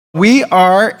We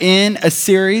are in a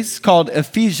series called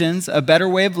Ephesians, A Better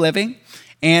Way of Living.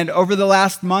 And over the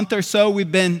last month or so, we've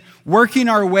been working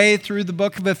our way through the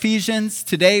book of Ephesians.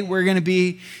 Today, we're going to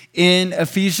be in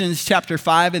Ephesians chapter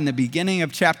 5 in the beginning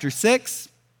of chapter 6.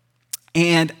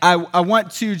 And I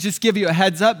want to just give you a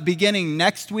heads up. Beginning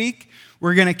next week,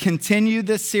 we're going to continue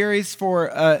this series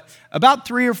for about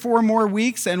 3 or 4 more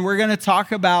weeks, and we're going to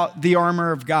talk about the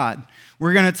armor of God.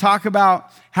 We're going to talk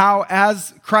about how,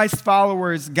 as Christ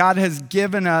followers, God has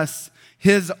given us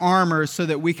his armor so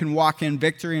that we can walk in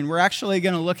victory. And we're actually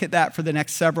going to look at that for the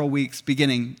next several weeks,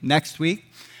 beginning next week.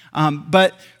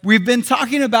 But we've been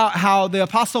talking about how the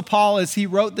Apostle Paul, as he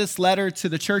wrote this letter to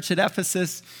the church at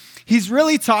Ephesus, he's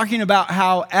really talking about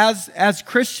how, as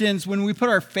Christians, when we put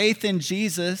our faith in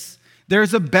Jesus,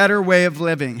 there's a better way of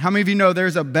living. How many of you know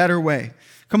there's a better way?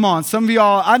 Come on, some of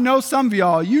y'all, I know some of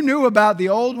y'all, you knew about the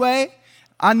old way.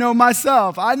 I know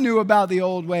myself, I knew about the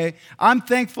old way. I'm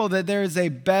thankful that there is a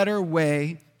better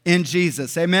way in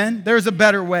Jesus. Amen? There's a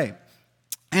better way.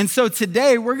 And so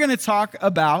today we're going to talk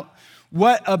about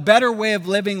what a better way of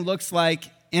living looks like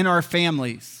in our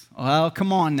families. Well,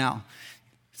 come on now.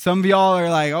 Some of y'all are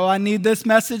like, oh, I need this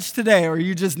message today. Or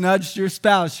you just nudged your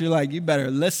spouse. You're like, you better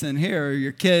listen here. Or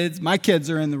your kids. My kids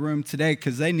are in the room today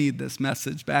because they need this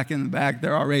message back in the back.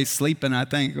 They're already sleeping, I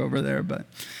think, over there.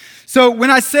 So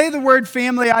when I say the word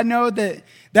family, I know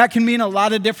that can mean a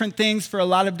lot of different things for a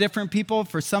lot of different people.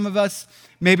 For some of us,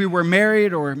 maybe we're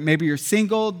married or maybe you're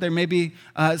single. There may be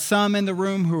some in the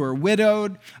room who are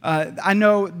widowed. I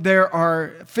know there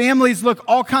are families look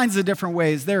all kinds of different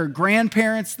ways. There are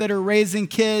grandparents that are raising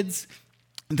kids.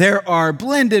 There are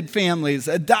blended families,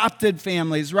 adopted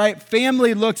families, right?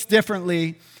 Family looks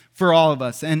differently for all of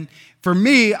us. And for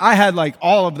me, I had like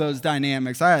all of those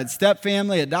dynamics. I had step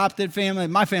family, adopted family.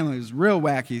 My family was real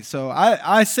wacky. So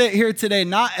I sit here today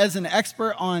not as an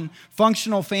expert on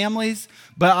functional families,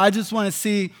 but I just want to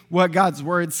see what God's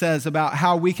word says about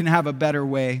how we can have a better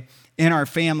way in our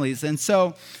families. And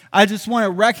so I just want to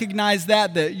recognize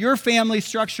that your family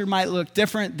structure might look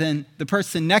different than the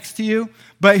person next to you.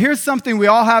 But here's something we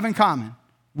all have in common.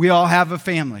 We all have a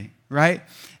family, right?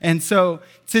 And so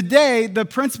today, the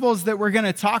principles that we're going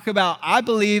to talk about, I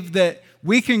believe that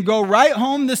we can go right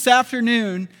home this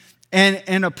afternoon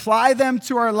and apply them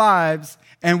to our lives,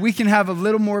 and we can have a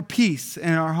little more peace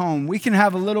in our home. We can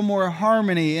have a little more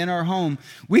harmony in our home.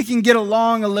 We can get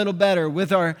along a little better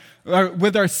with our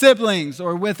siblings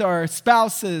or with our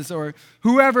spouses or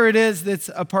whoever it is that's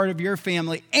a part of your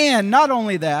family. And not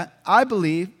only that, I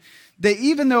believe that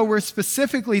even though we're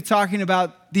specifically talking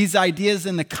about these ideas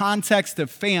in the context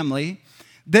of family,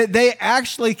 that they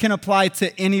actually can apply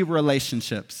to any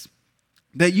relationships.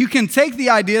 That you can take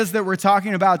the ideas that we're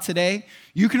talking about today,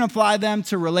 you can apply them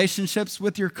to relationships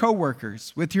with your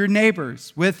coworkers, with your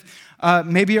neighbors, with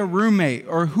maybe a roommate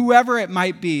or whoever it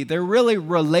might be. They're really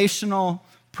relational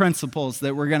principles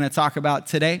that we're going to talk about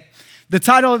today. The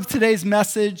title of today's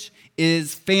message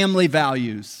is Family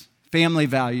Values. Family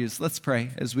values. Let's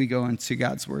pray as we go into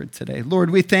God's word today. Lord,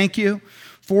 we thank you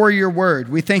for your word.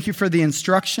 We thank you for the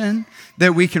instruction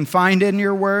that we can find in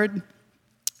your word.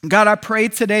 God, I pray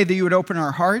today that you would open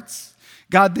our hearts.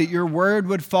 God, that your word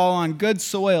would fall on good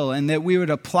soil and that we would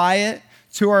apply it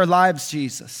to our lives,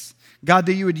 Jesus. God,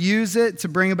 that you would use it to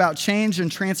bring about change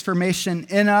and transformation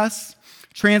in us,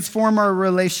 transform our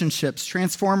relationships,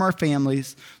 transform our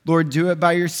families. Lord, do it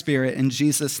by your Spirit in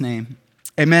Jesus' name.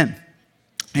 Amen.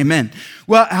 Amen.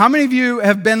 Well, how many of you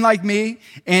have been like me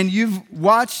and you've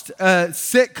watched a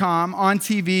sitcom on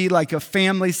TV, like a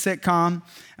family sitcom?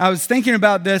 I was thinking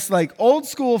about this, like old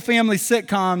school family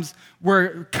sitcoms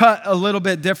were cut a little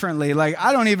bit differently. Like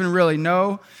I don't even really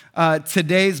know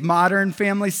today's modern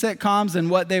family sitcoms and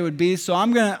what they would be. So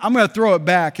I'm gonna throw it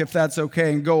back if that's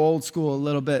okay and go old school a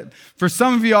little bit. For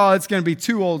some of y'all, it's gonna be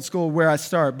too old school where I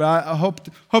start, but I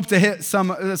hope to hit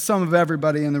some of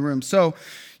everybody in the room. So,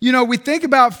 you know, we think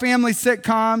about family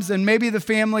sitcoms, and maybe the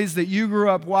families that you grew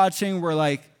up watching were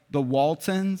like the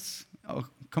Waltons. Oh,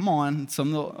 come on.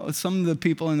 Some of the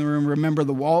people in the room remember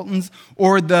the Waltons.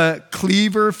 Or the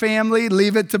Cleaver family,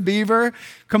 Leave It to Beaver.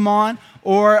 Come on.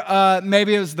 Or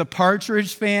maybe it was the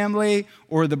Partridge Family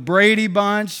or the Brady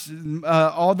Bunch.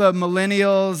 All the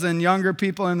millennials and younger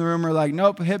people in the room are like,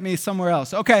 nope, hit me somewhere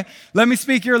else. Okay, let me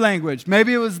speak your language.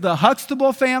 Maybe it was the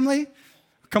Huxtable family.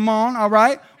 Come on, all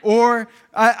right? Or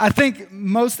I think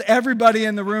most everybody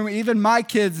in the room, even my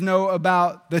kids, know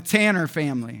about the Tanner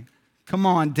family. Come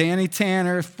on, Danny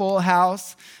Tanner, Full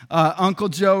House, Uncle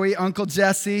Joey, Uncle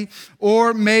Jesse,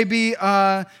 or maybe,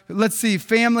 let's see,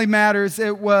 Family Matters,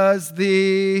 it was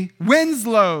the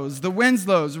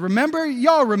Winslows, Remember?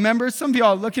 Y'all remember? Some of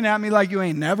y'all looking at me like you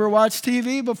ain't never watched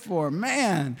TV before.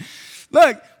 Man,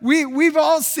 look, we've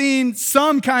all seen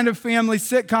some kind of family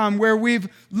sitcom where we've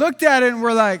looked at it and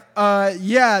we're like,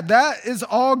 yeah, that is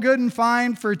all good and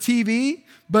fine for TV.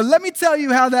 But let me tell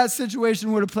you how that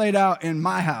situation would have played out in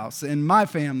my house, in my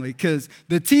family, because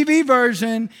the TV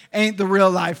version ain't the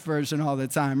real life version all the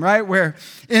time, right? Where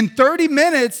in 30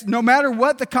 minutes, no matter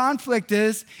what the conflict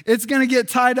is, it's going to get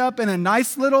tied up in a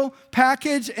nice little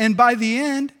package. And by the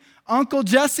end, Uncle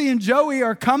Jesse and Joey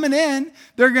are coming in.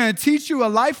 They're going to teach you a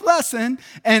life lesson,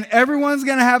 and everyone's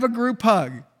going to have a group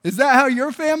hug. Is that how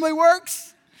your family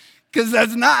works? Because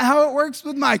that's not how it works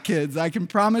with my kids. I can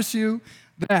promise you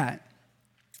that.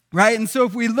 Right? And so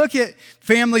if we look at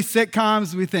family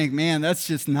sitcoms, we think, man, that's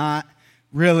just not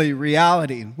really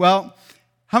reality. Well,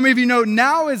 how many of you know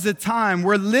now is a time,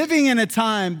 we're living in a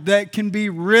time that can be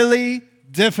really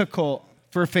difficult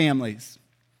for families.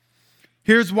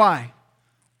 Here's why.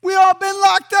 We all been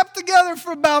locked up together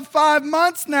for about 5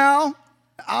 months now.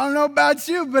 I don't know about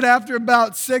you, but after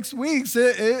about 6 weeks,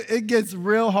 it gets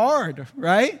real hard,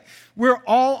 right? We're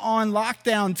all on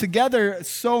lockdown together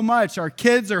so much. Our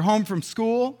kids are home from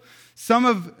school. Some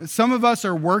of us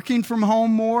are working from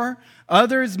home more.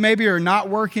 Others maybe are not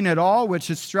working at all,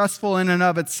 which is stressful in and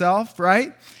of itself,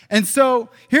 right? And so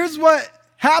here's what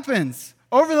happens.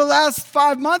 Over the last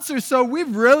 5 months or so,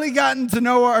 we've really gotten to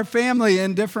know our family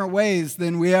in different ways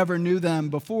than we ever knew them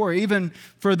before, even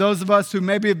for those of us who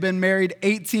maybe have been married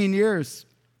 18 years.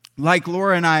 Like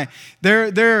Laura and I,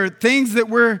 there are things that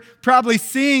we're probably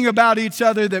seeing about each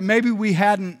other that maybe we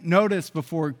hadn't noticed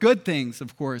before. Good things,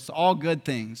 of course, all good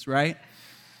things, right?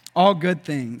 All good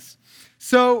things.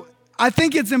 So I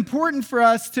think it's important for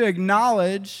us to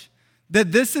acknowledge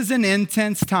that this is an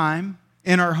intense time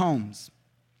in our homes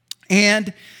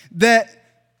and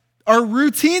that our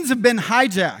routines have been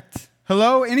hijacked.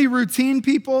 Hello? Any routine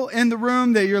people in the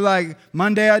room that you're like,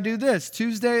 Monday I do this,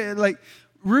 Tuesday, like,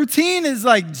 routine is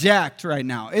like jacked right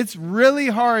now. It's really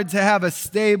hard to have a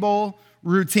stable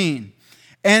routine.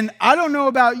 And I don't know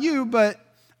about you, but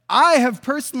I have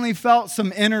personally felt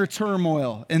some inner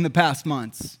turmoil in the past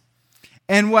months.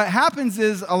 And what happens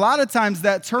is a lot of times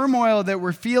that turmoil that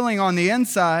we're feeling on the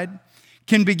inside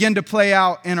can begin to play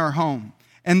out in our home.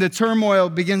 And the turmoil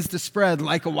begins to spread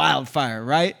like a wildfire,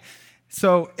 right?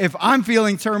 So if I'm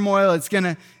feeling turmoil, it's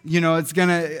gonna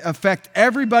affect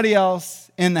everybody else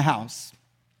in the house.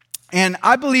 And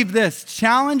I believe this,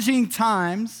 challenging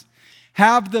times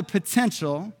have the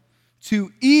potential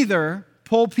to either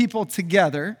pull people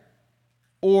together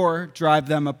or drive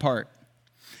them apart.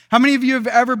 How many of you have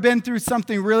ever been through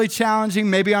something really challenging,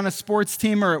 maybe on a sports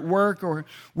team or at work or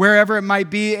wherever it might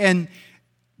be, and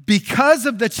because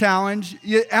of the challenge,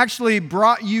 it actually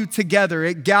brought you together.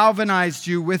 It galvanized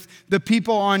you with the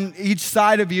people on each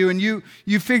side of you. And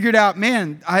you figured out,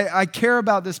 man, I care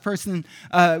about this person.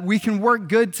 We can work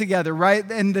good together, right?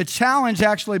 And the challenge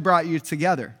actually brought you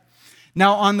together.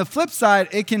 Now, on the flip side,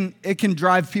 it can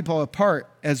drive people apart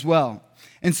as well.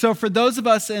 And so for those of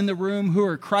us in the room who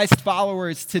are Christ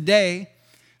followers today,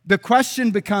 the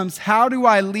question becomes, how do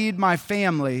I lead my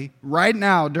family right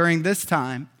now during this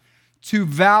time to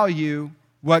value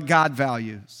what God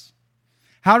values?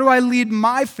 How do I lead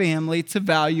my family to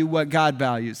value what God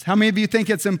values? How many of you think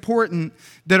it's important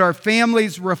that our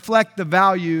families reflect the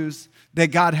values that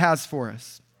God has for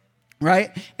us, right?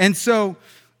 And so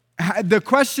the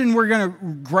question we're going to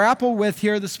grapple with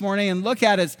here this morning and look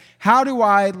at is, how do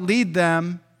I lead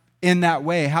them in that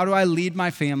way? How do I lead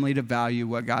my family to value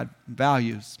what God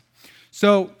values?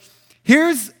 So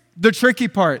here's the tricky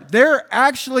part. There are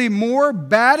actually more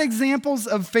bad examples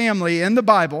of family in the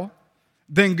Bible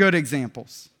than good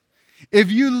examples.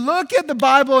 If you look at the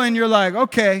Bible and you're like,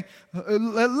 okay,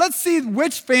 let's see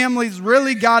which families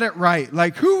really got it right.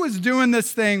 Like, who was doing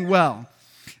this thing well?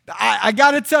 I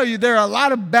got to tell you, there are a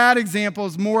lot of bad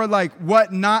examples, more like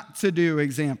what not to do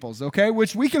examples, okay?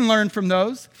 Which we can learn from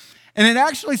those. And it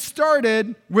actually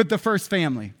started with the first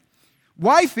family.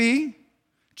 Wifey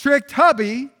tricked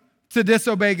hubby to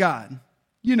disobey God.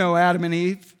 You know, Adam and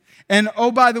Eve. And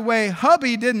oh, by the way,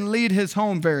 hubby didn't lead his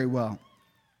home very well.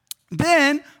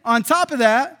 Then, on top of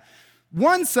that,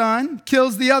 one son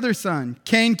kills the other son.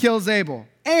 Cain kills Abel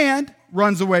and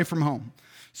runs away from home.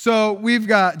 So we've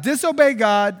got disobey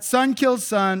God, son kills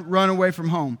son, run away from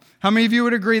home. How many of you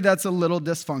would agree that's a little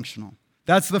dysfunctional?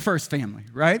 That's the first family,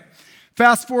 right?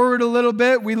 Fast forward a little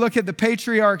bit, we look at the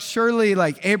patriarchs. Surely,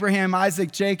 like Abraham,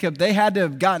 Isaac, Jacob, they had to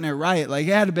have gotten it right. Like,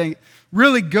 it had to be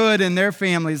really good in their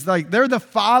families. Like, they're the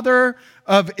father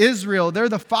of Israel. They're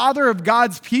the father of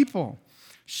God's people.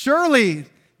 Surely,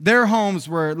 their homes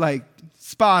were, like,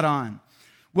 spot on.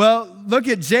 Well, look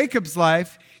at Jacob's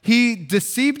life. He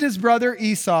deceived his brother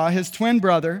Esau, his twin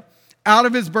brother, out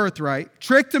of his birthright,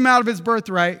 tricked him out of his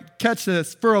birthright, catch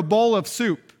this, for a bowl of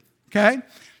soup, okay?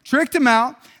 Tricked him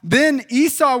out. Then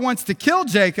Esau wants to kill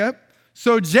Jacob,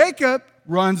 so Jacob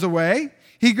runs away.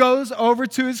 He goes over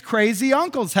to his crazy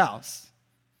uncle's house.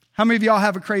 How many of y'all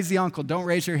have a crazy uncle? Don't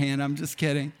raise your hand, I'm just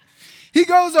kidding. He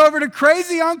goes over to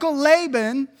crazy Uncle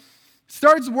Laban,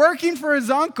 starts working for his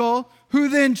uncle, who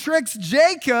then tricks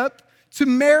Jacob to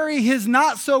marry his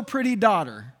not-so-pretty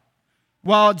daughter,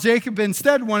 while Jacob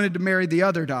instead wanted to marry the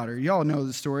other daughter. Y'all know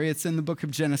the story. It's in the book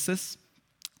of Genesis.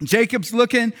 Jacob's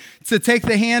looking to take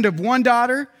the hand of one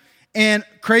daughter, and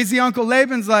crazy Uncle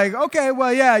Laban's like, okay,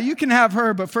 well, yeah, you can have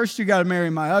her, but first you got to marry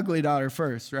my ugly daughter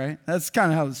first, right? That's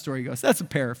kind of how the story goes. That's a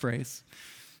paraphrase.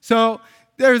 So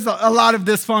there's a lot of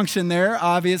dysfunction there,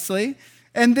 obviously.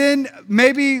 And then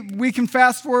maybe we can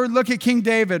fast forward, look at King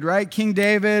David, right? King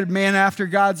David, man after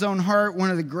God's own heart, one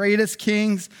of the greatest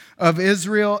kings of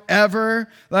Israel ever.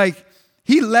 Like,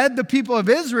 he led the people of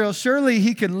Israel. Surely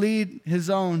he could lead his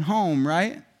own home,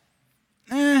 right?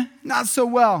 Not so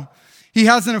well. He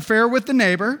has an affair with the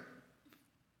neighbor.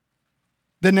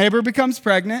 The neighbor becomes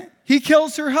pregnant. He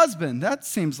kills her husband. That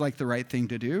seems like the right thing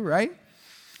to do, right?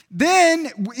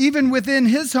 Then, even within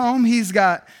his home, he's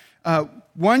got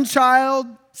one child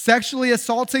sexually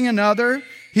assaulting another.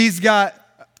 He's got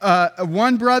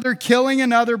one brother killing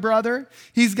another brother.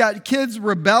 He's got kids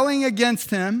rebelling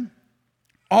against him,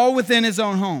 all within his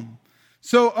own home.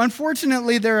 So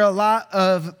unfortunately, there are a lot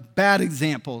of bad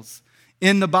examples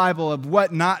in the Bible of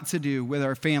what not to do with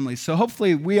our families. So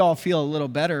hopefully we all feel a little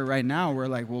better right now. We're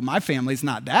like, well, my family's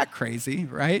not that crazy,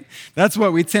 right? That's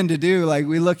what we tend to do. Like,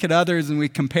 we look at others and we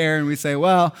compare and we say,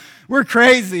 well, we're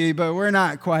crazy, but we're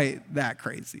not quite that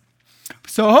crazy.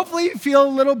 So hopefully you feel a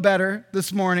little better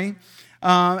this morning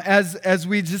as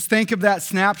we just think of that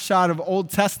snapshot of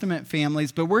Old Testament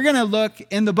families. But we're going to look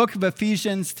in the book of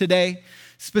Ephesians today,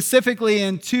 specifically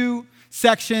in two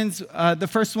sections. The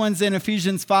first one's in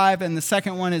Ephesians 5, and the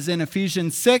second one is in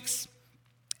Ephesians 6.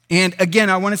 And again,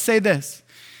 I want to say this.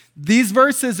 These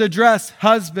verses address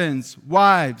husbands,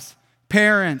 wives,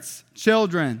 parents,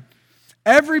 children.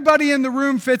 Everybody in the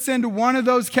room fits into one of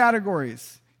those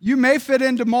categories. You may fit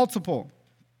into multiple.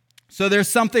 So there's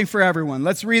something for everyone.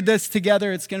 Let's read this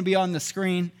together. It's going to be on the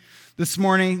screen this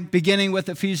morning, beginning with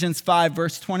Ephesians 5,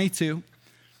 verse 22.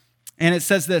 And it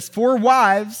says this: for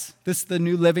wives, this is the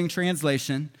New Living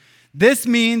Translation, this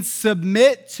means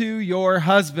submit to your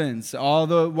husbands. All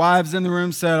the wives in the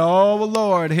room said, oh,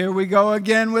 Lord, here we go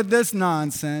again with this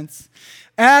nonsense.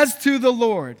 As to the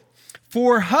Lord.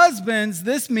 For husbands,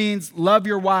 this means love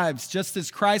your wives, just as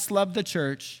Christ loved the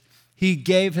church. He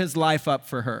gave his life up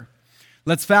for her.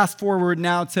 Let's fast forward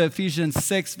now to Ephesians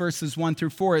 6, verses 1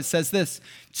 through 4. It says this: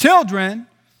 children,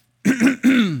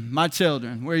 my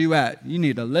children, where are you at? You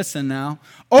need to listen now.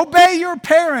 Obey your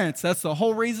parents. That's the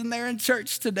whole reason they're in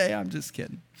church today. I'm just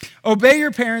kidding. Obey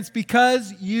your parents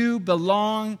because you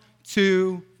belong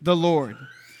to the Lord.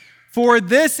 For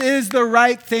this is the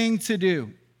right thing to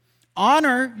do.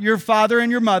 Honor your father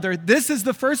and your mother. This is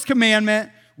the first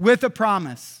commandment with a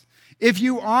promise. If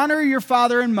you honor your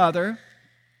father and mother,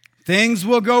 things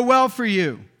will go well for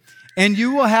you, and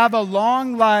you will have a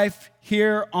long life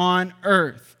here on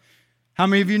earth. How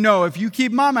many of you know if you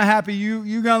keep mama happy,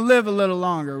 you're going to live a little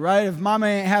longer, right? If mama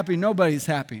ain't happy, nobody's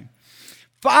happy.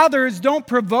 Fathers, don't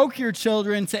provoke your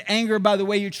children to anger by the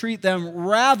way you treat them.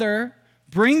 Rather,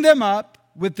 bring them up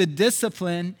with the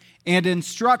discipline and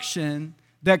instruction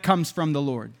that comes from the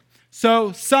Lord.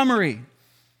 So, summary.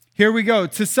 Here we go.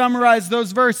 To summarize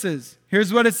those verses,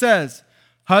 here's what it says.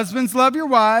 Husbands, love your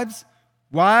wives.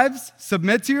 Wives,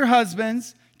 submit to your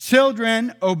husbands.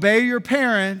 Children, obey your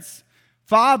parents.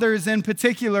 Fathers in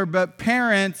particular, but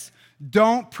parents,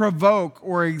 don't provoke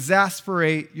or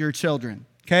exasperate your children.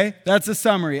 Okay? That's a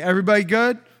summary. Everybody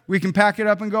good? We can pack it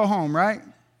up and go home, right?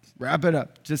 Wrap it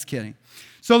up. Just kidding.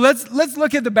 So let's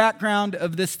look at the background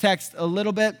of this text a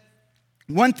little bit.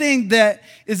 One thing that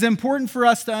is important for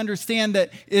us to understand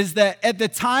is that at the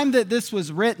time that this was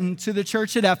written to the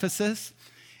church at Ephesus,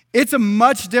 it's a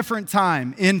much different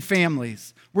time in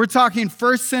families. We're talking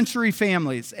first century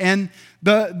families. And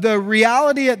the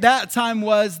reality at that time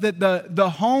was that the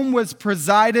home was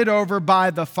presided over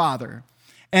by the father.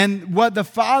 And what the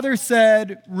father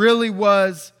said really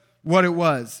was what it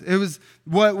was. It was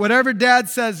whatever dad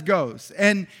says goes.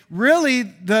 And really,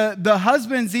 the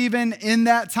husbands, even in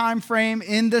that time frame,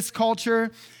 in this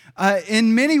culture,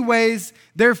 in many ways,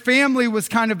 their family was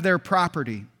kind of their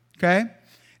property, okay?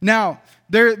 Now,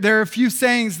 there are a few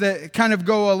sayings that kind of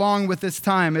go along with this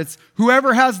time. It's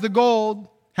whoever has the gold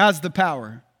has the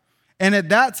power. And at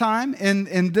that time,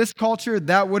 in this culture,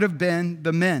 that would have been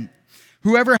the men.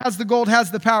 Whoever has the gold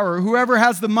has the power. Whoever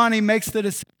has the money makes the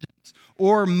decisions.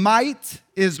 Or might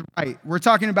is right. We're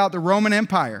talking about the Roman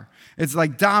Empire. It's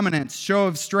like dominance, show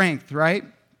of strength, right?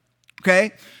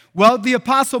 Okay. Well, the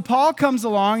Apostle Paul comes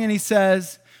along and he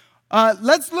says,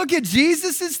 let's look at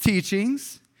Jesus'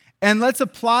 teachings and let's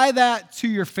apply that to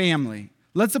your family.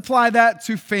 Let's apply that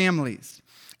to families.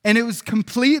 And it was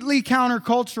completely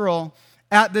countercultural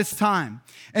at this time.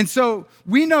 And so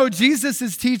we know Jesus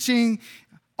is teaching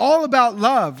all about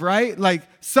love, right? Like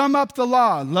sum up the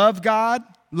law, love God,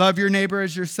 love your neighbor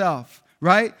as yourself,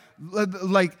 right?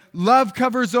 Like love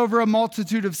covers over a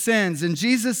multitude of sins. And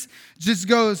Jesus just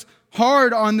goes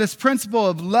hard on this principle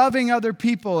of loving other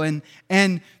people and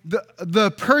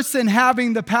the person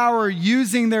having the power,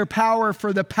 using their power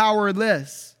for the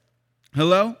powerless.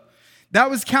 Hello? That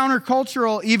was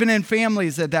countercultural even in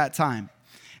families at that time.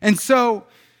 And so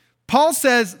Paul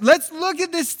says, let's look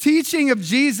at this teaching of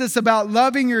Jesus about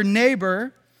loving your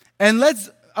neighbor and let's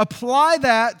apply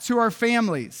that to our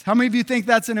families. How many of you think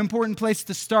that's an important place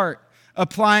to start?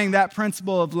 Applying that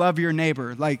principle of love your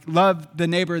neighbor, like love the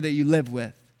neighbor that you live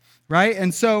with, right?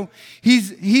 And so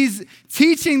he's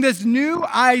teaching this new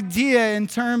idea in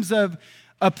terms of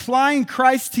applying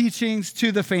Christ's teachings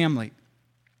to the family.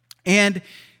 And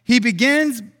he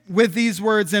begins with these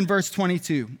words in verse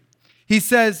 22. He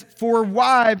says, for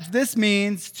wives, this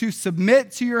means to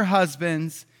submit to your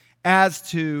husbands as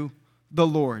to the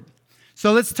Lord.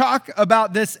 So let's talk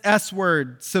about this S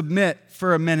word, submit,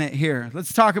 for a minute here.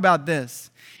 Let's talk about this.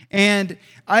 And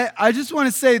I just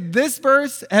want to say this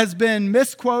verse has been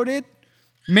misquoted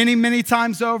many, many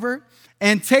times over.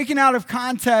 And taken out of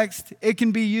context, it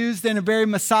can be used in a very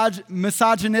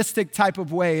misogynistic type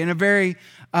of way, in a very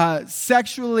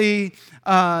sexually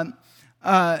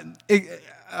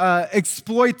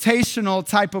exploitational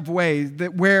type of way,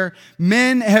 that where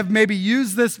men have maybe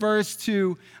used this verse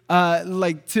to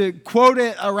quote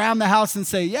it around the house and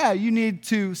say, yeah, you need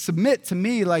to submit to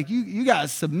me, like you got to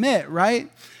submit,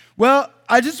 right? Well,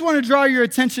 I just want to draw your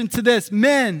attention to this.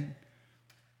 Men,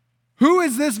 who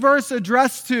is this verse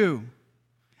addressed to?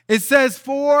 It says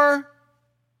come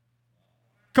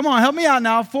on, help me out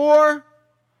now, for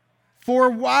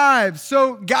wives.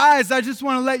 So guys, I just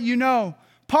want to let you know,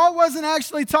 Paul wasn't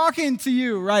actually talking to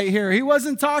you right here. He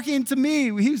wasn't talking to me.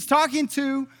 He was talking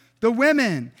to the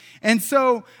women. And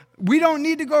so we don't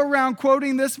need to go around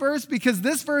quoting this verse because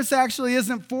this verse actually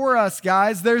isn't for us,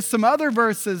 guys. There's some other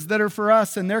verses that are for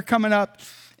us, and they're coming up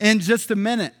in just a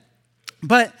minute.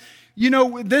 But, you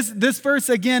know, this verse,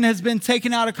 again, has been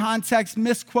taken out of context,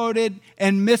 misquoted,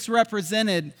 and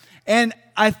misrepresented. And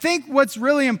I think what's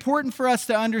really important for us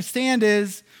to understand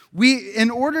is in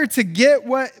order to get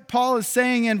what Paul is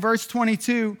saying in verse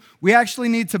 22, we actually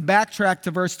need to backtrack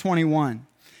to verse 21.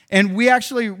 And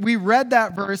we read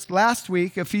that verse last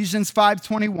week, Ephesians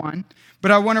 5:21, but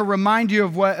I want to remind you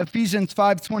of what Ephesians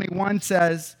 5:21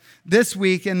 says this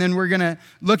week, and then we're going to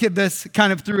look at this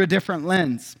kind of through a different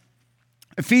lens.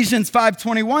 Ephesians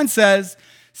 5:21 says,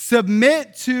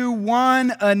 submit to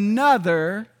one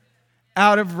another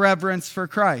out of reverence for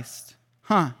Christ.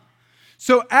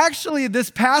 So actually, this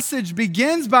passage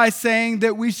begins by saying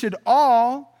that we should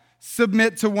all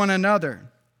submit to one another.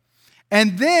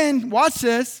 And then, watch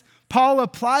this, Paul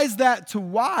applies that to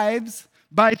wives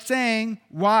by saying,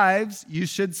 wives, you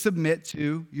should submit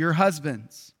to your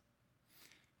husbands.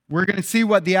 We're going to see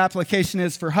what the application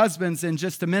is for husbands in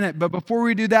just a minute. But before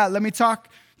we do that, let me talk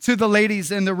to the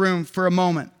ladies in the room for a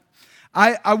moment.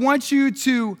 I want you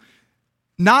to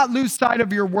not lose sight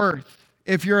of your worth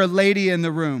if you're a lady in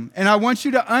the room. And I want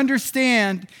you to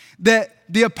understand that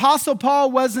the Apostle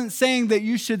Paul wasn't saying that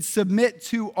you should submit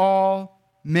to all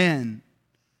men.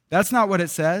 That's not what it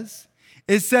says.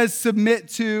 It says submit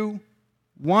to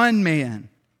one man,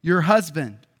 your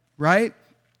husband, right?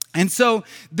 And so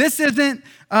this isn't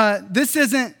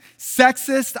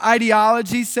sexist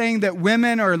ideology saying that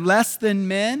women are less than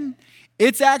men.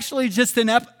 It's actually just an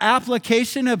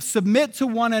application of submit to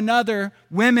one another.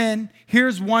 Women,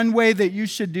 here's one way that you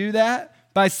should do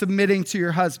that, by submitting to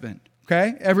your husband.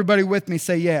 Okay? Everybody with me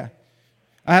say yeah.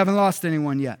 I haven't lost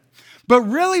anyone yet. But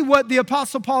really what the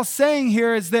Apostle Paul's saying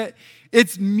here is that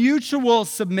it's mutual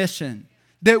submission,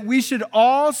 that we should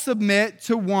all submit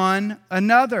to one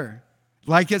another.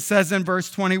 like it says in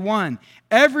verse 21.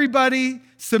 Everybody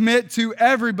submit to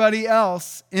everybody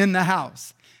else in the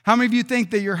house. How many of you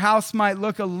think that your house might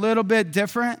look a little bit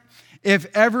different if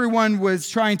everyone was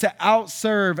trying to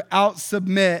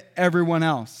out-submit everyone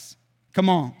else? Come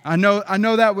on. I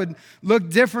know that would look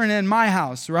different in my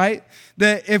house, right?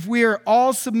 That if we are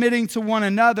all submitting to one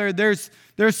another, there's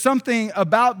something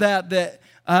about that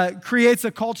creates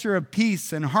a culture of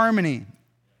peace and harmony,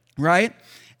 right?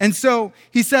 And so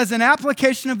he says an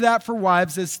application of that for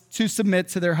wives is to submit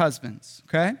to their husbands,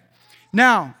 okay?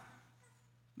 Now,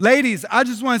 ladies, I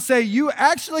just want to say you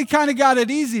actually kind of got it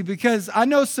easy because I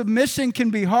know submission can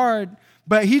be hard,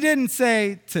 but he didn't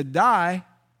say to die,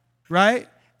 right?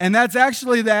 And that's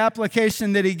actually the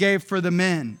application that he gave for the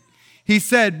men. He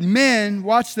said, men,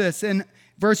 watch this, in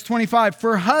verse 25,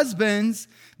 for husbands,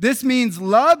 this means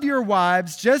love your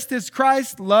wives just as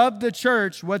Christ loved the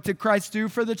church. What did Christ do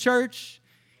for the church?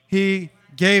 He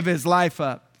gave his life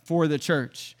up for the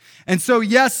church. And so,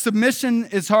 yes, submission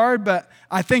is hard, but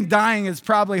I think dying is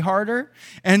probably harder.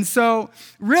 And so,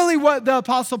 really what the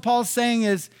Apostle Paul is saying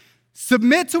is,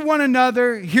 submit to one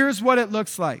another. Here's what it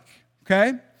looks like,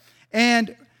 okay?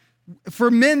 And for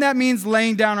men, that means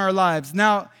laying down our lives.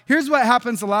 Now, here's what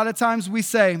happens a lot of times. We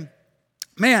say,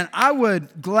 man, I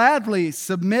would gladly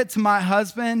submit to my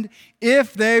husband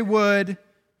if they would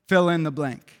fill in the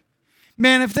blank.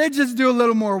 Man, if they just do a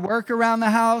little more work around the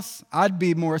house, I'd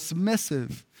be more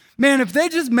submissive. Man, if they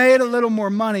just made a little more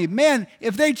money, man,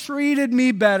 if they treated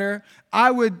me better,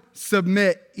 I would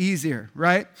submit easier,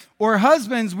 right? Or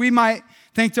husbands, we might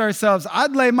think to ourselves,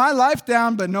 I'd lay my life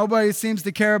down, but nobody seems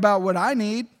to care about what I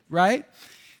need, right?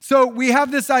 So we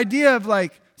have this idea of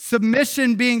like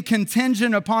submission being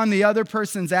contingent upon the other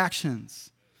person's actions.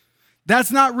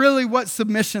 That's not really what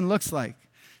submission looks like.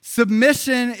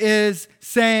 Submission is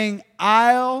saying,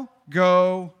 I'll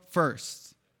go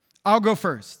first. I'll go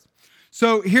first.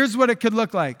 So here's what it could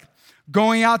look like.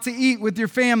 Going out to eat with your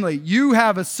family. You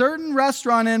have a certain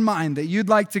restaurant in mind that you'd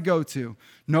like to go to.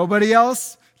 Nobody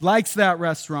else likes that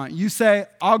restaurant. You say,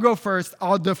 I'll go first,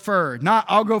 I'll defer. Not,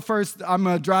 I'll go first, I'm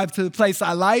going to drive to the place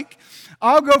I like.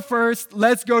 I'll go first,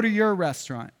 let's go to your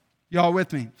restaurant. Y'all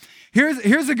with me?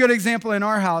 Here's a good example in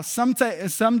our house.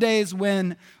 Some days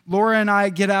when Laura and I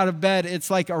get out of bed, it's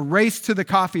like a race to the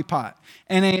coffee pot.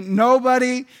 And ain't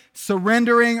nobody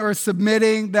surrendering or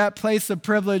submitting that place of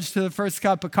privilege to the first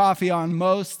cup of coffee on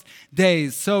most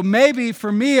days. So maybe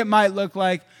for me, it might look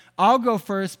like, I'll go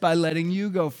first by letting you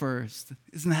go first.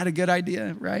 Isn't that a good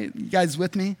idea, right? You guys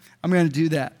with me? I'm going to do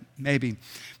that, maybe.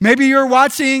 Maybe you're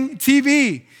watching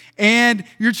TV and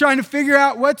you're trying to figure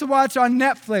out what to watch on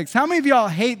Netflix. How many of y'all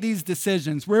hate these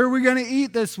decisions? Where are we going to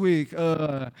eat this week?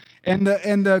 And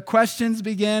the questions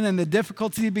begin and the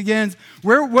difficulty begins.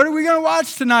 What are we going to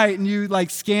watch tonight? And you like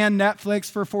scan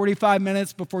Netflix for 45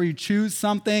 minutes before you choose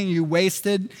something. You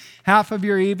wasted half of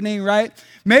your evening, right?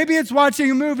 Maybe it's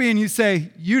watching a movie and you say,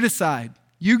 you decide.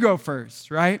 You go first,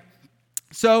 right?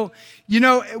 So,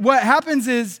 what happens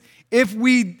is if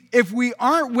we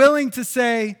aren't willing to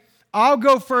say, I'll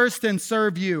go first and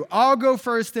serve you. I'll go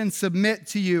first and submit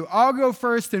to you. I'll go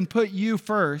first and put you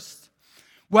first.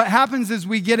 What happens is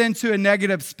we get into a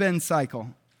negative spin cycle.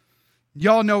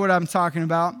 Y'all know what I'm talking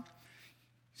about.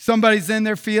 Somebody's in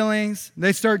their feelings.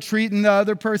 They start treating the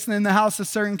other person in the house a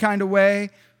certain kind of way.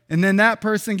 And then that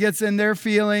person gets in their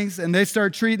feelings and they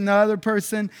start treating the other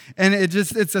person. And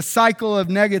it's a cycle of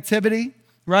negativity,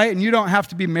 right? And you don't have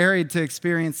to be married to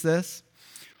experience this.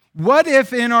 What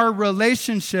if in our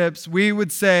relationships we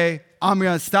would say, I'm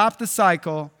going to stop the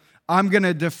cycle. I'm going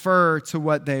to defer to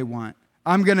what they want.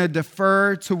 I'm going to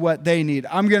defer to what they need.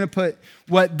 I'm going to put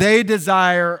what they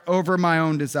desire over my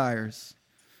own desires.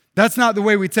 That's not the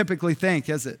way we typically think,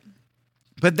 is it?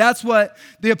 But that's what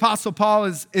the Apostle Paul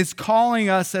is calling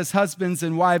us as husbands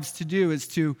and wives to do, is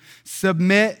to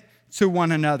submit to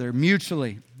one another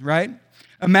mutually, right?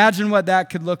 Imagine what that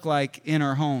could look like in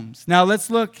our homes. Now let's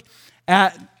look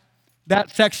at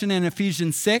that section in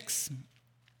Ephesians 6.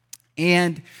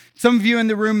 And some of you in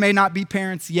the room may not be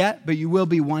parents yet, but you will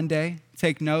be one day.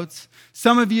 Take notes.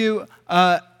 Some of you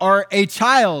are a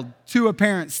child to a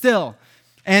parent still.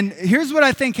 And here's what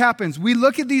I think happens. We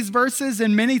look at these verses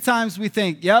and many times we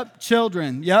think, yep,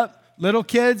 children, yep, little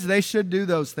kids, they should do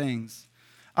those things.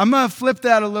 I'm going to flip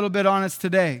that a little bit on us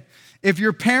today. If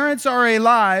your parents are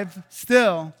alive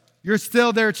still, you're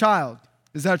still their child.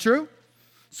 Is that true?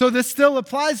 So this still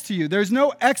applies to you. There's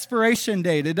no expiration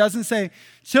date. It doesn't say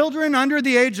children under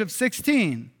the age of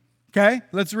 16. Okay,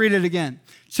 let's read it again.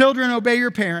 Children, obey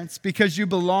your parents because you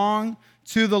belong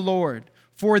to the Lord.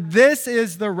 for this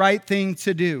is the right thing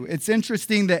to do. It's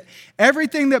interesting that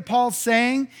everything that Paul's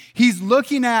saying, he's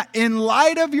looking at in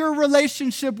light of your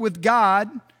relationship with God.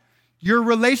 Your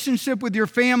relationship with your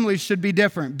family should be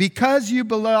different because you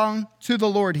belong to the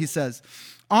Lord, he says.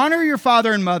 Honor your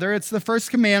father and mother. It's the first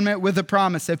commandment with a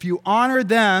promise. If you honor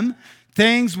them,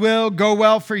 things will go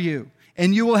well for you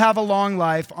and you will have a long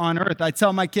life on earth. I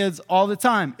tell my kids all the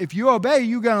time, if you obey,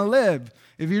 you're going to live.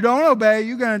 If you don't obey,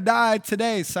 you're going to die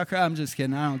today, sucker. I'm just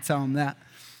kidding. I don't tell them that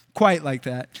quite like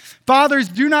that. Fathers,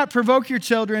 do not provoke your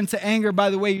children to anger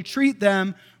by the way you treat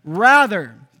them.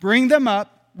 Rather, bring them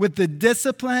up with the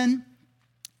discipline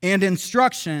and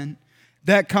instruction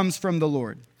that comes from the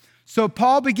Lord. So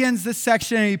Paul begins this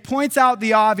section and he points out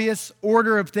the obvious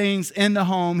order of things in the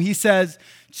home. He says,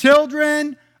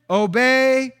 children,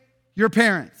 obey your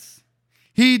parents.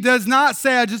 He does not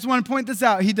say, I just want to point this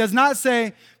out, he does not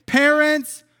say,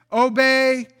 parents,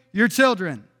 obey your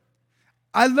children.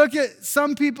 I look at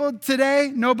some people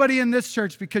today, nobody in this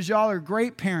church because y'all are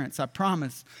great parents, I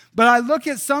promise. But I look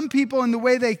at some people and the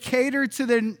way they cater to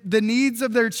the needs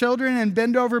of their children and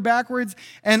bend over backwards.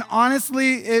 And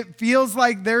honestly, it feels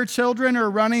like their children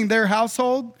are running their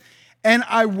household. And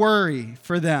I worry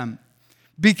for them.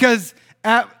 Because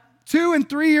at 2 and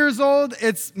 3 years old,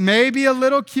 it's maybe a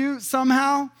little cute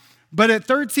somehow. But at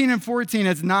 13 and 14,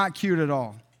 it's not cute at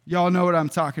all. Y'all know what I'm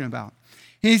talking about.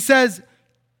 He says,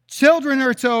 children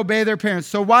are to obey their parents.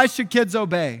 So why should kids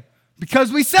obey?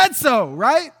 Because we said so,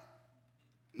 right?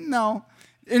 No.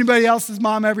 Anybody else's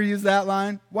mom ever use that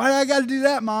line? Why do I got to do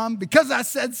that, Mom? Because I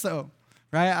said so,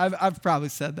 right? I've probably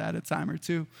said that a time or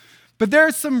two. But there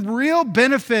are some real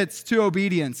benefits to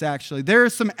obedience, actually. There are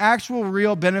some actual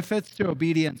real benefits to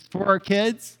obedience for our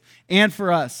kids and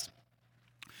for us.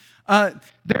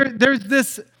 There's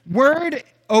this word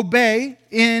obey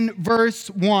in verse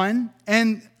 1,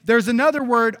 and there's another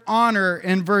word, honor,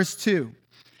 in verse 2.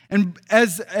 And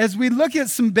as we look at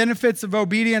some benefits of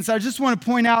obedience, I just want to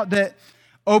point out that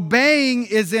obeying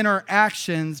is in our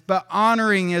actions, but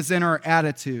honoring is in our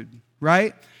attitude,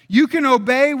 right? You can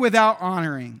obey without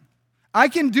honoring. I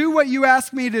can do what you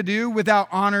ask me to do without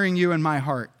honoring you in my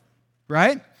heart,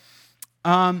 right?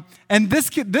 And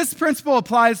this principle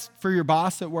applies for your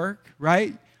boss at work,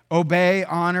 right? Obey,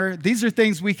 honor. These are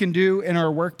things we can do in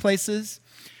our workplaces.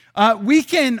 We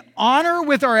can honor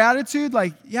with our attitude,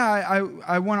 like, yeah,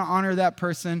 I want to honor that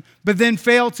person, but then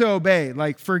fail to obey,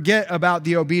 like forget about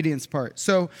the obedience part.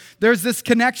 So there's this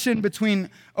connection between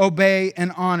obey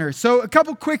and honor. So a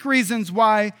couple quick reasons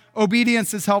why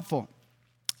obedience is helpful.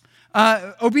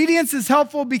 Obedience is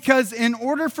helpful because in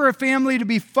order for a family to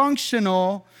be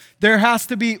functional, there has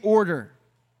to be order,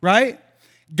 right?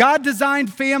 God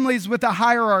designed families with a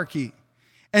hierarchy.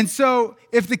 And so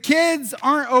if the kids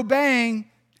aren't obeying,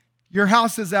 your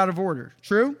house is out of order.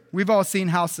 True? We've all seen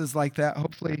houses like that.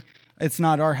 Hopefully it's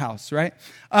not our house, right?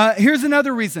 Here's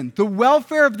another reason. The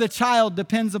welfare of the child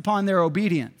depends upon their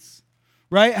obedience,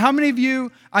 right? How many of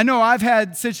you, I know I've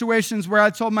had situations where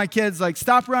I told my kids, like,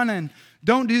 stop running.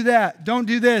 Don't do that. Don't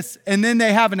do this. And then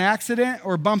they have an accident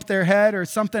or bump their head or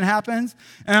something happens.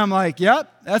 And I'm like,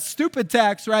 yep, that's stupid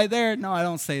tax right there. No, I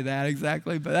don't say that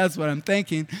exactly, but that's what I'm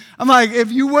thinking. I'm like,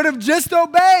 if you would have just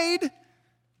obeyed,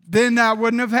 then that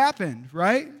wouldn't have happened,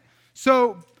 right?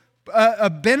 So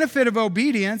a benefit of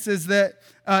obedience is that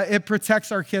it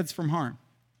protects our kids from harm.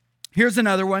 Here's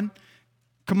another one.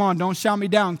 Come on, don't shout me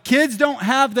down. Kids don't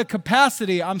have the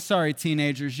capacity. I'm sorry,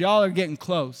 teenagers. Y'all are getting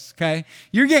close, okay?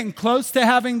 You're getting close to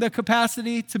having the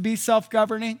capacity to be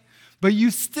self-governing, but you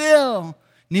still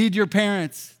need your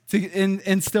parents to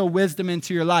instill wisdom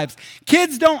into your lives.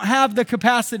 Kids don't have the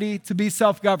capacity to be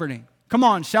self-governing. Come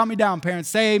on, shout me down, parents.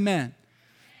 Say amen.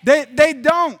 They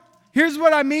don't. Here's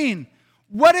what I mean.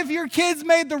 What if your kids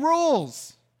made the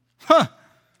rules?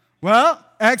 Well,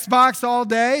 Xbox all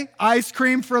day, ice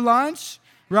cream for lunch,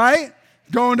 right?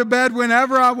 Going to bed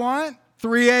whenever I want,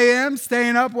 3 a.m.,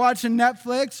 staying up watching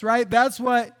Netflix, right? That's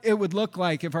what it would look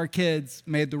like if our kids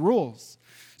made the rules.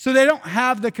 So they don't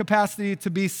have the capacity to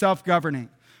be self-governing.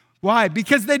 Why?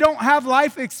 Because they don't have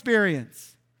life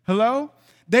experience. Hello?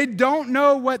 They don't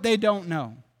know what they don't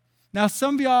know. Now,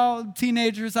 some of y'all,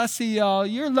 teenagers, I see y'all,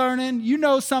 you're learning, you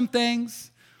know some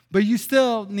things, but you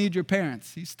still need your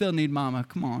parents. You still need mama.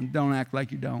 Come on, don't act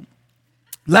like you don't.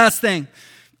 Last thing,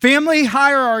 family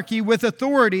hierarchy with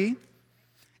authority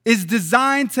is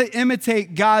designed to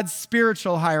imitate God's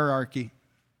spiritual hierarchy.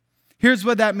 Here's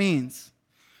what that means.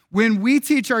 When we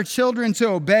teach our children to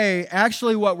obey,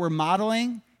 actually what we're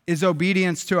modeling is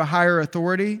obedience to a higher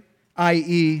authority,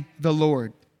 i.e. the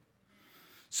Lord.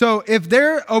 So if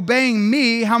they're obeying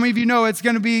me, how many of you know it's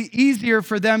going to be easier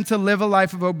for them to live a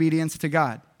life of obedience to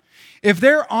God? If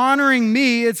they're honoring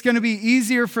me, it's going to be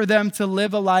easier for them to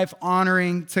live a life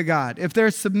honoring to God. If they're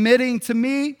submitting to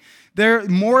me, they're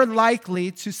more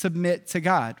likely to submit to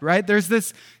God, right? There's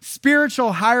this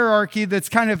spiritual hierarchy that's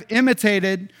kind of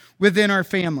imitated within our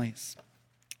families.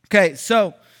 Okay,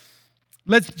 so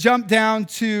let's jump down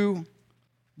to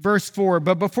verse 4.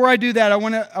 But before I do that, I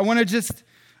want to just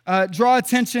draw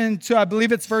attention to, I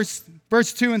believe it's verse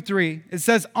 2 and 3. It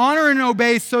says, honor and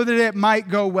obey so that it might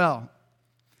go well.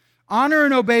 Honor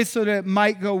and obey so that it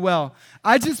might go well.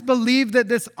 I just believe that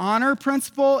this honor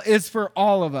principle is for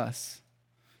all of us.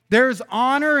 There's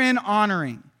honor in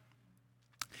honoring.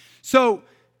 So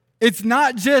it's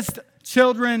not just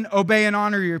children obey and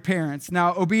honor your parents.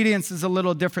 Now, obedience is a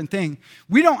little different thing.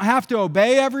 We don't have to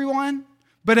obey everyone,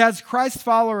 but as Christ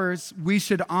followers, we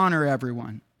should honor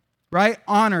everyone, right?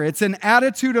 Honor. It's an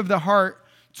attitude of the heart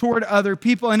toward other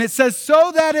people. And it says,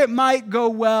 so that it might go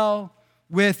well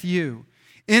with you.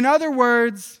 In other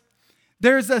words,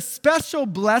 there's a special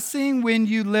blessing when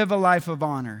you live a life of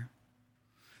honor.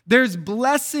 There's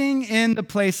blessing in the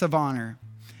place of honor.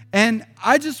 And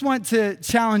I just want to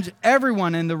challenge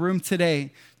everyone in the room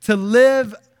today to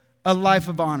live a life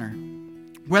of honor.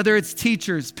 Whether it's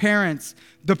teachers, parents,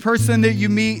 the person that you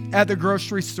meet at the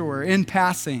grocery store in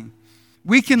passing.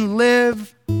 We can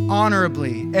live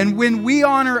honorably. And when we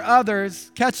honor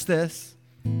others, catch this,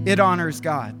 it honors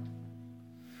God.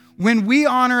 When we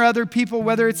honor other people,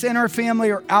 whether it's in our family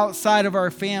or outside of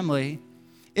our family,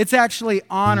 it's actually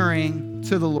honoring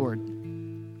to the Lord.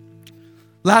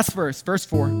 Last verse, verse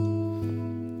 4.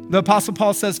 The Apostle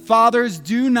Paul says, fathers,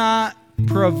 do not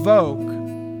provoke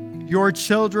your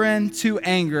children to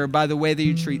anger by the way that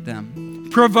you treat them.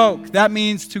 Provoke, that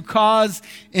means to cause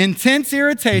intense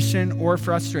irritation or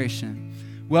frustration.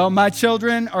 Well, my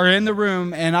children are in the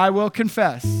room, and I will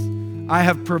confess, I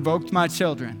have provoked my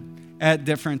children at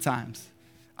different times.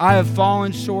 I have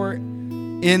fallen short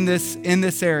in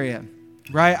this area,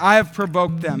 right? I have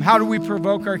provoked them. How do we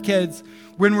provoke our kids?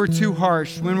 When we're too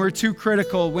harsh, when we're too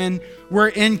critical, when we're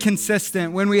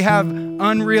inconsistent, when we have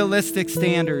unrealistic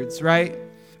standards, right?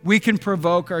 We can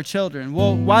provoke our children.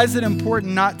 Well, why is it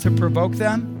important not to provoke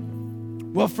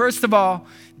them? Well, first of all,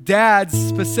 dads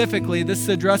specifically, this is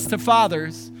addressed to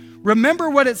fathers. Remember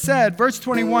what it said, verse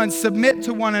 21, submit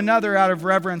to one another out of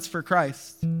reverence for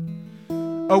Christ.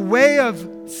 A way of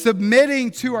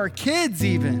submitting to our kids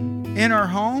even in our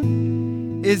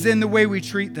home is in the way we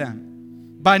treat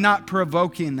them, by not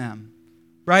provoking them,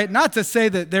 right? Not to say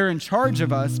that they're in charge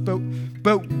of us, but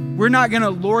we're not going to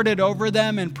lord it over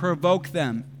them and provoke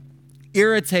them,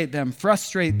 irritate them,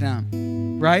 frustrate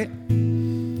them, right?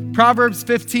 Proverbs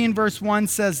 15 verse 1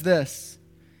 says this,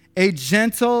 a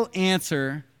gentle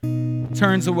answer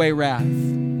turns away wrath,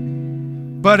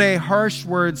 but a harsh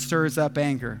word stirs up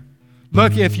anger.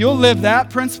 Look, if you'll live that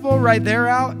principle right there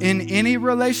out in any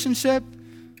relationship,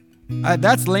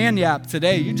 that's lagniappe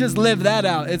today. You just live that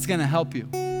out. It's going to help you,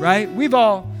 right? We've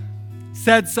all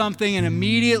said something and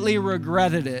immediately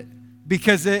regretted it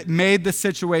because it made the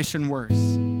situation worse.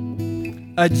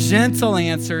 A gentle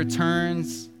answer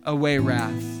turns away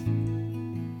wrath.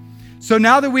 So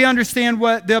now that we understand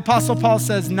what the Apostle Paul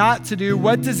says not to do,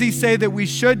 what does he say that we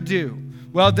should do?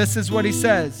 Well, this is what he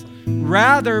says.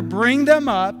 Rather, bring them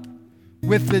up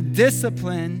with the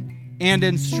discipline and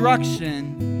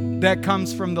instruction that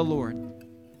comes from the Lord.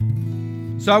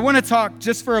 So I want to talk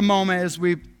just for a moment as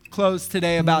we close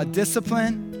today about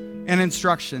discipline and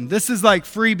instruction. This is like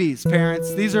freebies,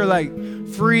 parents. These are like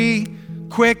free,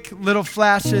 quick little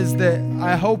flashes that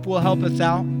I hope will help us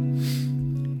out.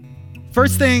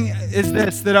 First thing is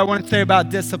this that I want to say about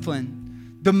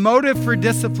discipline. The motive for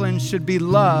discipline should be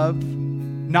love,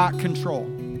 not control.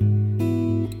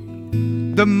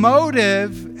 The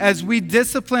motive as we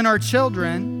discipline our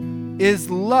children is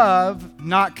love,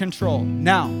 not control.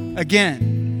 Now,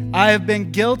 again, I have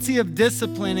been guilty of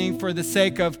disciplining for the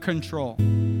sake of control.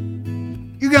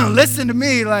 You're going to listen to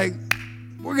me like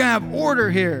we're going to have order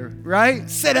here, right?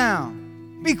 Sit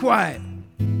down, be quiet,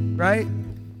 right?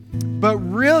 But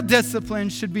real discipline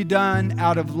should be done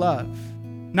out of love,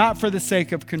 not for the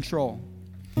sake of control.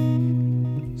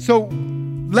 So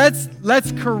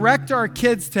let's correct our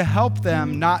kids to help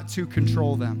them, not to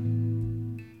control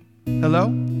them.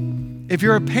 Hello? If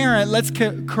you're a parent, let's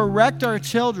correct our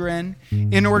children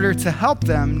in order to help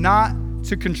them, not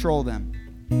to control them.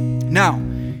 Now,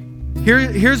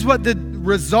 here's what the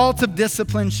result of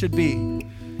discipline should be.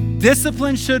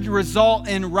 Discipline should result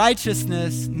in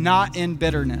righteousness, not in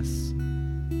bitterness.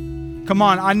 Come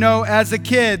on, I know as a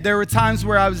kid, there were times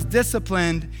where I was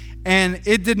disciplined and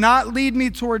it did not lead me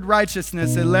toward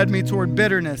righteousness. It led me toward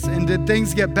bitterness. And did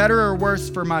things get better or worse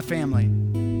for my family?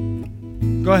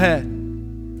 Go ahead.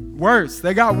 Worse.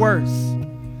 They got worse.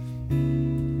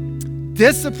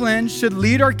 Discipline should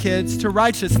lead our kids to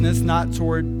righteousness, not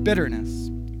toward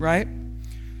bitterness, right?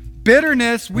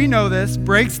 Bitterness, we know this,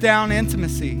 breaks down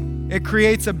intimacy. It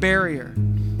creates a barrier.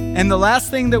 And the last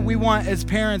thing that we want as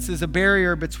parents is a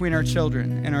barrier between our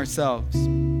children and ourselves.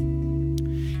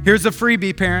 Here's a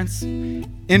freebie, parents.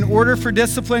 In order for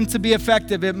discipline to be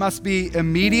effective, it must be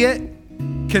immediate,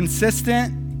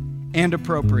 consistent, and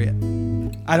appropriate.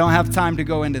 I don't have time to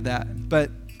go into that,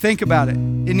 but think about it.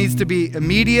 It needs to be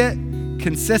immediate,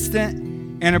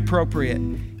 consistent, and appropriate.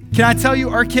 Can I tell you,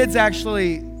 our kids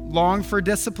actually long for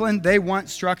discipline. They want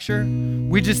structure.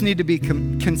 We just need to be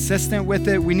consistent with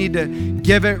it. We need to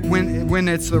give it when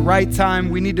it's the right time.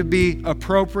 We need to be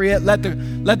appropriate. Let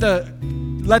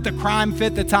the crime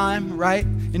fit the time, right?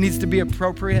 It needs to be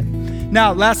appropriate.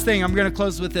 Now, last thing, I'm going to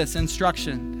close with this,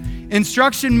 instruction.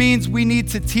 Instruction means we need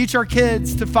to teach our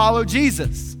kids to follow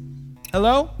Jesus.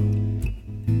 Hello?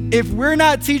 If we're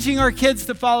not teaching our kids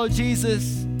to follow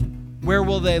Jesus, where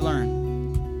will they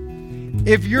learn?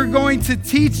 If you're going to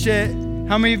teach it,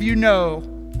 how many of you know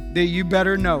that you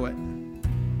better know it?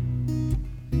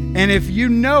 And if you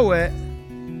know it,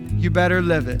 you better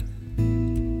live it.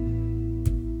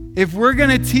 If we're going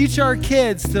to teach our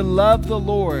kids to love the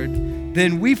Lord,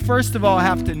 then we first of all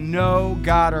have to know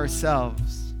God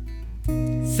ourselves.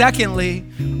 Secondly,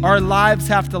 our lives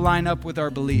have to line up with our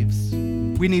beliefs.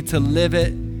 We need to live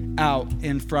it out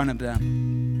in front of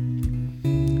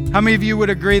them. How many of you would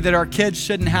agree that our kids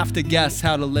shouldn't have to guess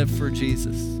how to live for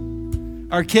Jesus?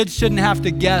 Our kids shouldn't have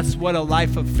to guess what a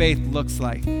life of faith looks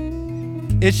like.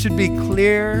 It should be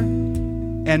clear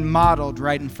and modeled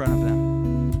right in front of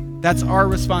them. That's our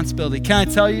responsibility. Can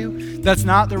I tell you, that's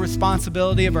not the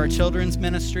responsibility of our children's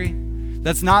ministry.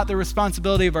 That's not the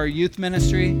responsibility of our youth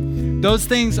ministry. Those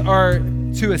things are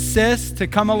to assist, to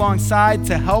come alongside,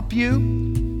 to help you.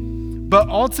 But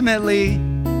ultimately,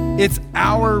 it's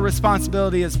our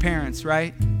responsibility as parents,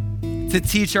 right? To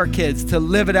teach our kids, to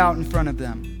live it out in front of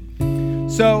them.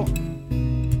 So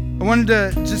I wanted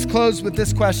to just close with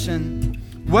this question.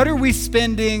 What are we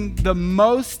spending the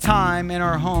most time in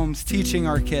our homes teaching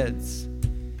our kids?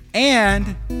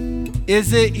 And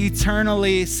is it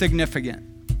eternally significant?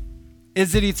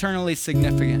 Is it eternally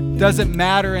significant? Does it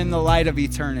matter in the light of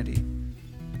eternity?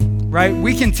 Right?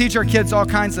 We can teach our kids all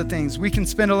kinds of things. We can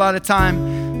spend a lot of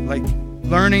time like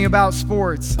learning about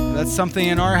sports. That's something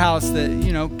in our house that,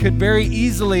 could very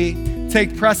easily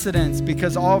take precedence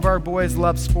because all of our boys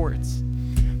love sports.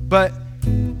 But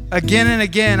again and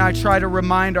again, I try to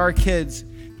remind our kids,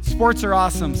 sports are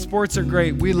awesome. Sports are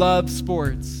great. We love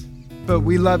sports, but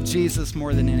we love Jesus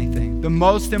more than anything. The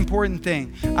most important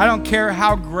thing, I don't care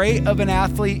how great of an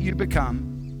athlete you become.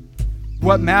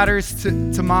 What matters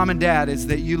to mom and dad is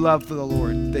that you love the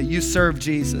Lord, that you serve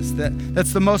Jesus.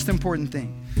 That's the most important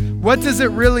thing. What does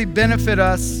it really benefit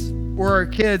us or our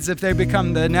kids if they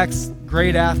become the next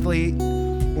great athlete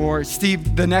or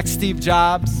the next Steve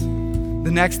Jobs,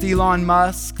 the next Elon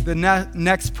Musk, the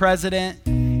next president,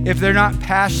 if they're not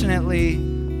passionately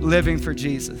living for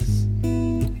Jesus?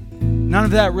 None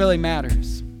of that really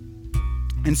matters.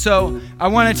 And so I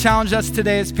want to challenge us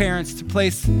today as parents to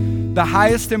place the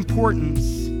highest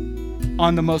importance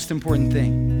on the most important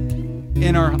thing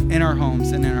in our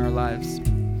homes and in our lives.